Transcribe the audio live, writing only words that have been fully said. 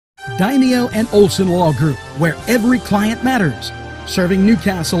Daimio and Olson Law Group, where every client matters. Serving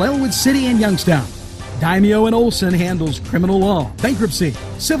Newcastle, Elwood City, and Youngstown. Daimio and Olson handles criminal law, bankruptcy,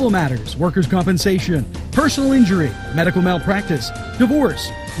 civil matters, workers' compensation, personal injury, medical malpractice, divorce,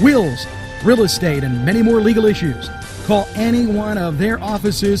 wills, real estate, and many more legal issues. Call any one of their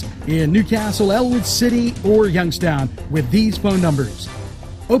offices in Newcastle, Elwood City, or Youngstown with these phone numbers.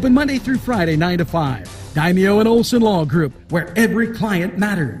 Open Monday through Friday, 9 to 5. Daimio and Olson Law Group, where every client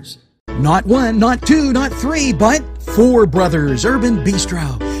matters. Not one, not two, not three, but 4 Brothers Urban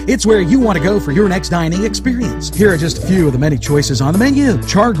Bistro. It's where you want to go for your next dining experience. Here are just a few of the many choices on the menu.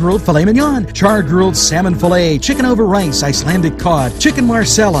 Char-grilled filet mignon, char-grilled salmon filet, chicken over rice, Icelandic cod, chicken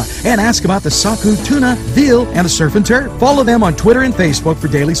marsala, and ask about the saku tuna, veal, and the surf and turf. Follow them on Twitter and Facebook for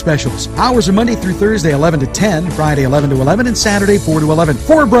daily specials. Hours are Monday through Thursday 11 to 10, Friday 11 to 11, and Saturday 4 to 11.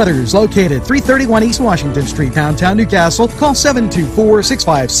 4 Brothers, located 331 East Washington Street, downtown Newcastle. Call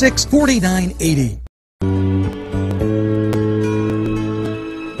 724-656-4980.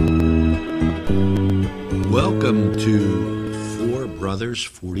 Welcome to 4 Brothers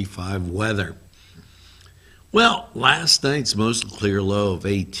 45 weather. Well, last night's most clear low of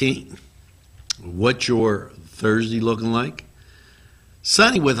 18. What's your Thursday looking like?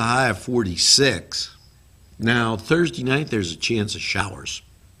 Sunny with a high of 46. Now, Thursday night, there's a chance of showers.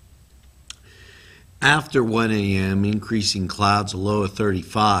 After 1 a.m., increasing clouds, a low of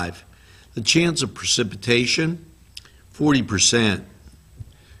 35. The chance of precipitation, 40%.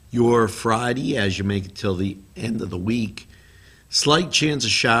 Your Friday, as you make it till the end of the week, slight chance of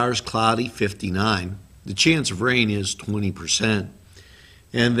showers, cloudy, 59. The chance of rain is 20%.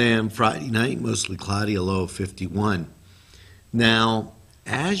 And then Friday night, mostly cloudy, a low of 51. Now,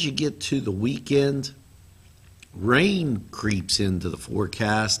 as you get to the weekend, rain creeps into the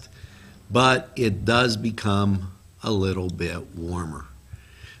forecast, but it does become a little bit warmer.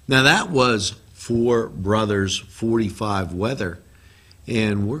 Now, that was 4 Brothers 45 weather.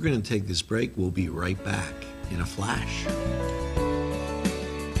 And we're going to take this break. We'll be right back in a flash.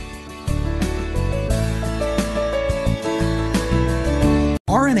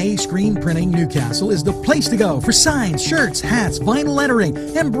 RNA Screen Printing Newcastle is the place to go for signs, shirts, hats, vinyl lettering,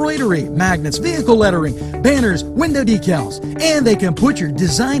 embroidery, magnets, vehicle lettering, banners, window decals, and they can put your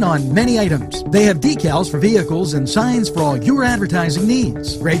design on many items. They have decals for vehicles and signs for all your advertising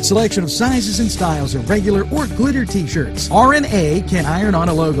needs. Great selection of sizes and styles of regular or glitter t-shirts. RNA can iron on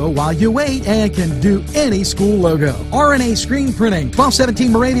a logo while you wait and can do any school logo. RNA Screen Printing, 1217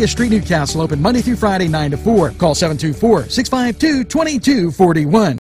 Moravia Street, Newcastle, open Monday through Friday, 9 to 4. Call 724-652-2241.